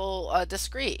other people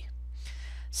disagree.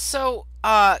 So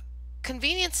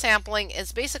convenience sampling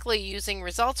is basically using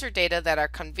results or data that are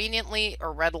conveniently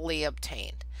or readily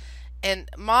obtained. In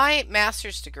my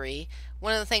master's degree,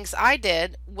 one of the things I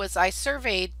did was I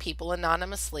surveyed people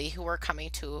anonymously who were coming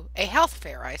to a health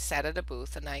fair. I sat at a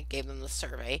booth and I gave them the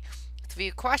survey with a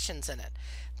few questions in it.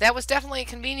 That was definitely a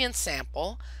convenience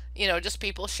sample, just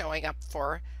people showing up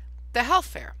for the health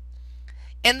fair.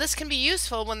 And this can be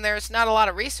useful when there's not a lot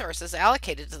of resources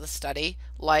allocated to the study,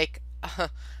 like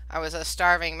I was a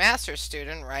starving master's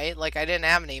student, right? Like I didn't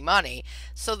have any money.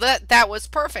 So that was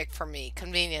perfect for me,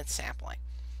 convenience sampling.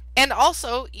 And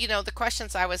also, the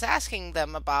questions I was asking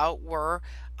them about were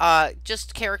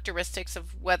just characteristics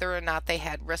of whether or not they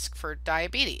had risk for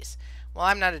diabetes. Well,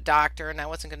 I'm not a doctor and I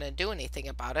wasn't going to do anything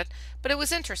about it, but it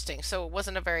was interesting. So it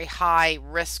wasn't a very high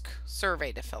risk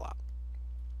survey to fill out.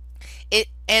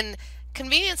 And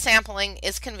convenience sampling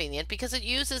is convenient because it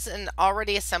uses an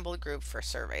already assembled group for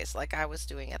surveys, like I was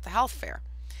doing at the health fair.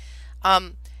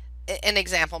 An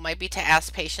example might be to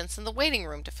ask patients in the waiting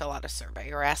room to fill out a survey,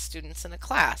 or ask students in a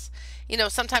class.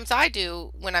 Sometimes I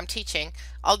do, when I'm teaching,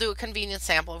 I'll do a convenience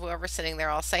sample of whoever's sitting there.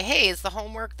 I'll say, hey, is the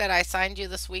homework that I assigned you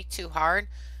this week too hard?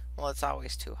 Well, it's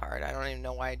always too hard. I don't even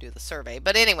know why I do the survey.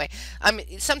 But anyway,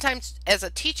 sometimes as a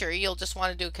teacher, you'll just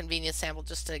want to do a convenience sample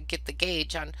just to get the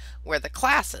gauge on where the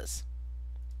class is.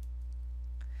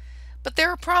 But there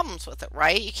are problems with it,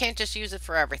 right? You can't just use it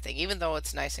for everything, even though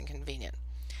it's nice and convenient.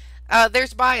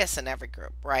 There's bias in every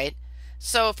group, right?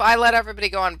 So if I let everybody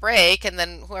go on break and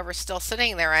then whoever's still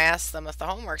sitting there, I ask them if the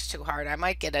homework's too hard, I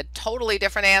might get a totally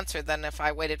different answer than if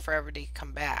I waited for everybody to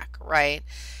come back, right?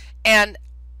 And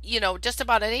just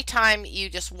about any time you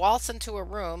just waltz into a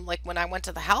room, like when I went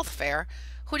to the health fair,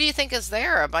 who do you think is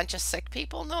there? A bunch of sick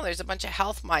people? No, there's a bunch of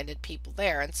health-minded people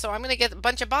there. And so I'm going to get a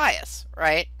bunch of bias,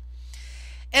 right?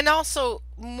 And also,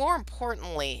 more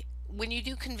importantly, when you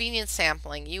do convenience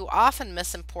sampling, you often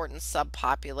miss important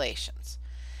subpopulations.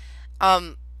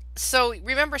 Um, so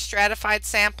remember stratified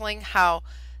sampling, how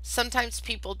sometimes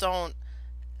people don't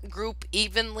group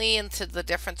evenly into the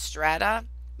different strata?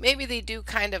 Maybe they do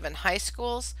kind of in high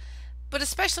schools, but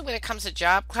especially when it comes to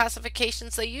job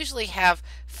classifications, they usually have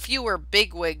fewer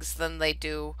bigwigs than they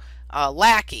do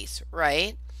lackeys,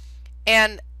 right?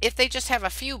 And if they just have a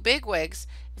few bigwigs,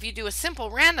 if you do a simple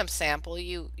random sample,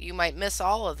 you might miss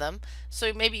all of them.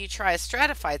 So maybe you try a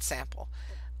stratified sample.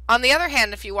 On the other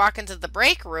hand, if you walk into the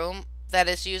break room that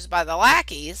is used by the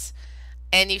lackeys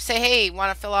and you say, "Hey, you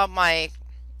want to fill out my,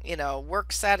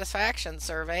 work satisfaction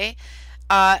survey?"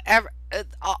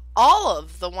 All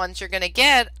of the ones you're going to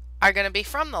get are going to be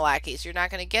from the lackeys. You're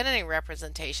not going to get any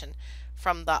representation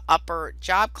from the upper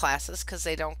job classes because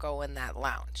they don't go in that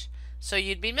lounge. So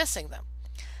you'd be missing them.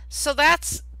 So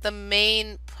that's the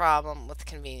main problem with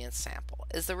convenience sample,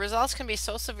 is the results can be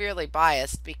so severely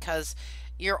biased because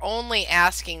you're only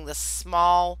asking the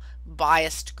small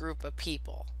biased group of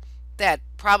people that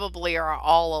probably are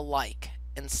all alike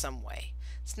in some way.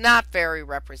 It's not very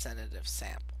representative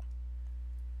sample.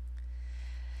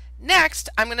 Next,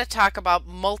 I'm going to talk about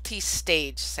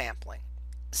multi-stage sampling.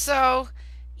 So,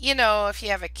 if you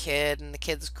have a kid and the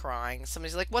kid's crying,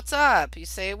 somebody's like, "What's up?" You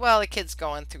say, "Well, the kid's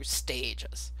going through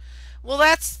stages." Well,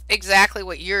 that's exactly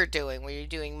what you're doing when you're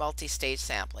doing multi-stage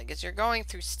sampling, is you're going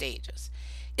through stages.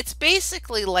 It's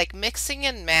basically like mixing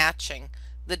and matching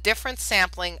the different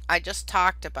sampling I just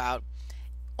talked about,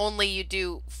 only you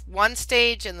do one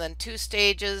stage and then two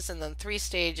stages and then three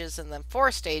stages and then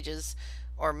four stages,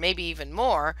 or maybe even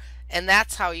more, and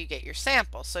that's how you get your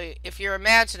sample. So if you're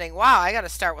imagining, wow, I got to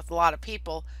start with a lot of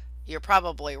people, you're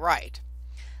probably right.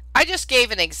 I just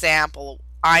gave an example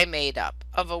I made up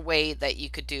of a way that you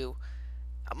could do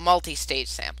multi-stage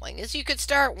sampling. Is you could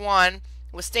start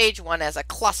with stage one as a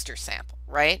cluster sample,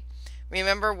 right?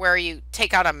 Remember where you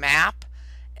take out a map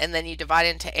and then you divide it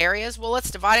into areas? Well, let's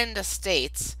divide it into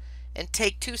states and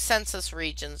take 2 census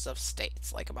regions of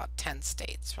states, like about 10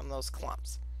 states from those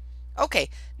clumps. Okay,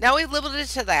 now we've limited it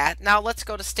to that. Now let's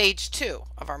go to stage 2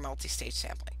 of our multi-stage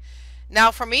sampling. Now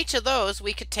from each of those,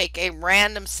 we could take a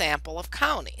random sample of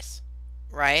counties,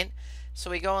 right?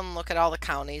 So we go and look at all the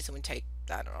counties and we take,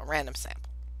 I don't know, a random sample.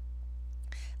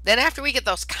 Then after we get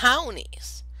those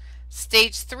counties,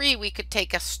 stage 3, we could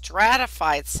take a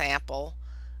stratified sample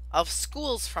of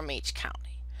schools from each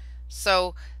county.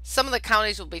 So some of the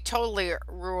counties will be totally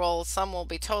rural, some will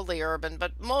be totally urban,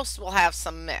 but most will have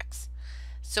some mix.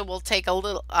 So we'll take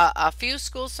a few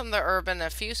schools from the urban, a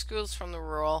few schools from the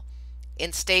rural.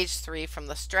 In stage 3, from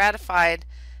the stratified,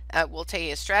 we'll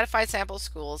take a stratified sample of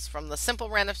schools, from the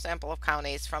simple random sample of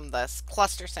counties, from the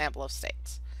cluster sample of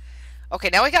states. Okay,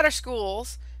 now we got our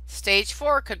schools. Stage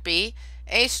 4 could be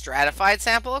a stratified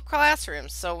sample of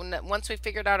classrooms. So once we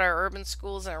figured out our urban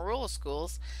schools and our rural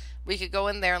schools, we could go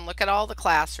in there and look at all the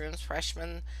classrooms,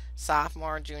 freshman,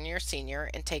 sophomore, junior, senior,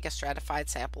 and take a stratified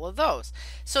sample of those.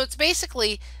 So it's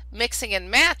basically mixing and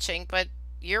matching, but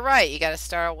you're right, you got to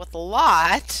start with a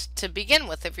lot to begin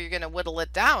with if you're going to whittle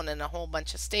it down in a whole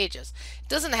bunch of stages. It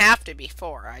doesn't have to be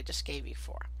 4. I just gave you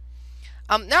 4.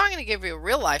 Now I'm going to give you a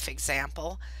real life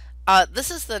example.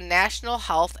 This is the National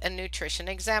Health and Nutrition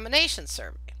Examination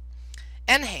Survey.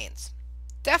 NHANES.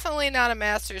 Definitely not a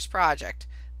master's project.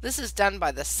 This is done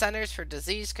by the Centers for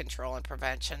Disease Control and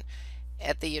Prevention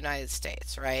at the United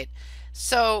States, right?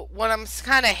 So what I'm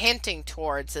kind of hinting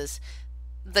towards is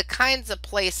the kinds of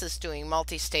places doing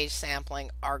multi-stage sampling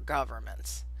are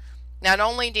governments. Not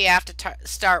only do you have to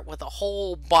start with a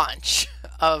whole bunch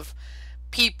of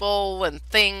people and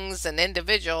things and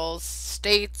individuals,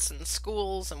 states and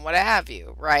schools and what have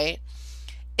you, right?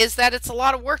 Is that it's a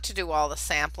lot of work to do all the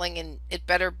sampling, and it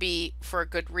better be for a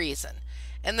good reason.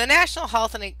 And the National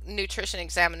Health and Nutrition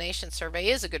Examination Survey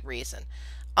is a good reason.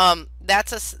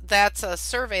 That's a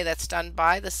survey that's done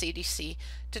by the CDC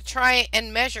to try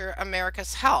and measure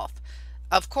America's health.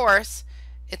 Of course,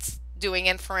 it's doing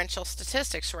inferential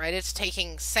statistics, right? It's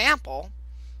taking sample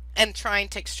and trying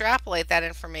to extrapolate that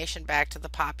information back to the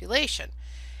population.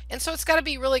 And so it's got to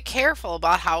be really careful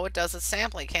about how it does its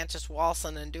sampling. It can't just waltz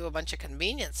in and do a bunch of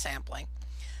convenience sampling.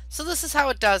 So this is how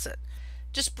it does it.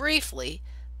 Just briefly,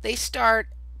 they start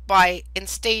by, in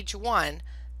stage 1,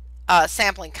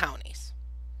 sampling counties.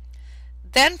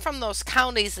 Then from those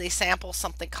counties, they sample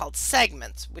something called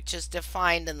segments, which is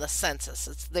defined in the census.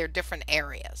 They're different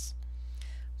areas.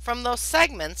 From those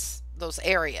segments, those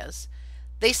areas,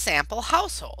 they sample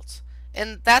households.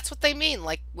 And that's what they mean.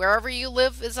 Like wherever you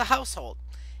live is a household.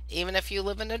 Even if you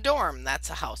live in a dorm, that's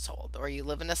a household. Or you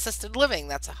live in assisted living,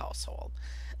 that's a household.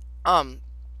 Um,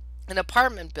 an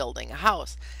apartment building, a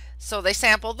house. So they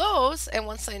sample those, and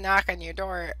once they knock on your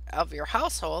door of your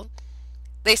household,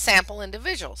 they sample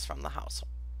individuals from the household.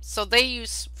 So they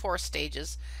use 4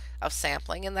 stages of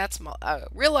sampling, and that's a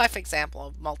real life example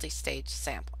of multi-stage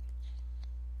sampling.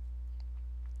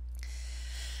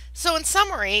 So in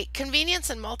summary, convenience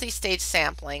and multi-stage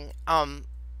sampling,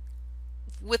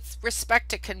 with respect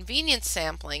to convenience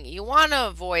sampling, you want to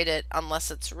avoid it unless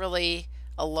it's really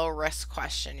a low risk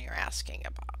question you're asking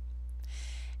about.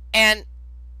 And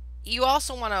you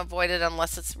also want to avoid it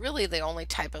unless it's really the only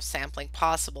type of sampling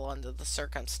possible under the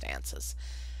circumstances.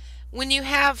 When you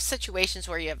have situations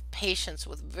where you have patients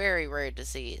with very rare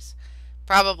disease,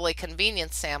 probably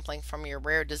convenience sampling from your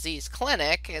rare disease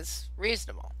clinic is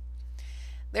reasonable.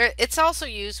 It's also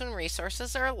used when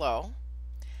resources are low.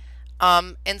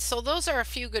 And so those are a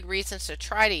few good reasons to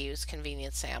try to use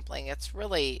convenience sampling. It's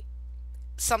really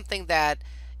something that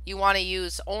you want to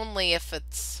use only if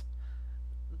it's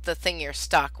the thing you're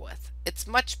stuck with. It's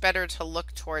much better to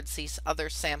look towards these other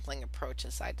sampling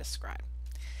approaches I described.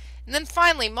 And then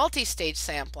finally, multi-stage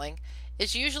sampling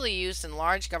is usually used in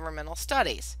large governmental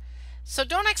studies. So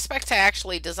don't expect to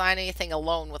actually design anything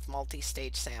alone with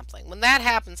multi-stage sampling. When that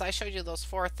happens, I showed you those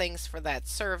 4 things for that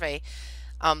survey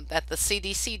that the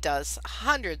CDC does.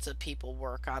 Hundreds of people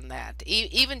work on that.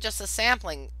 Even just the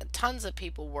sampling, tons of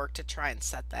people work to try and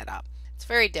set that up. It's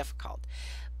very difficult.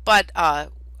 But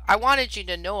I wanted you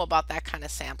to know about that kind of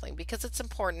sampling because it's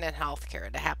important in healthcare.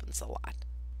 It happens a lot.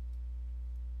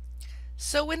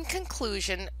 So in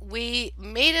conclusion, we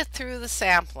made it through the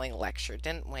sampling lecture,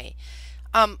 didn't we?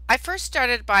 I first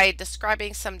started by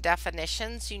describing some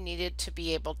definitions you needed to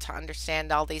be able to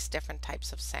understand all these different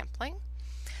types of sampling.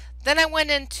 Then I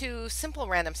went into simple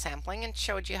random sampling and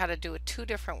showed you how to do it 2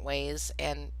 different ways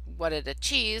and what it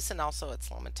achieves and also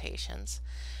its limitations.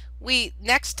 We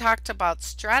next talked about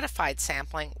stratified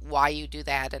sampling, why you do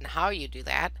that and how you do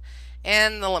that,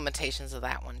 and the limitations of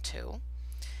that one too.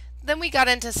 Then we got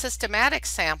into systematic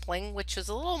sampling, which is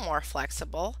a little more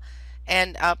flexible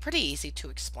and pretty easy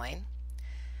to explain.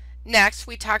 Next,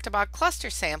 we talked about cluster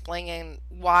sampling and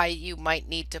why you might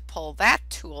need to pull that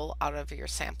tool out of your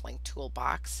sampling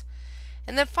toolbox.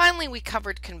 And then finally, we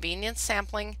covered convenience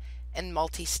sampling and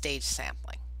multi-stage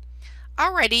sampling.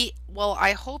 Alrighty, well,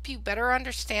 I hope you better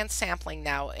understand sampling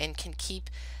now and can keep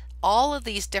all of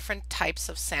these different types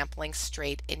of sampling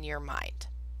straight in your mind.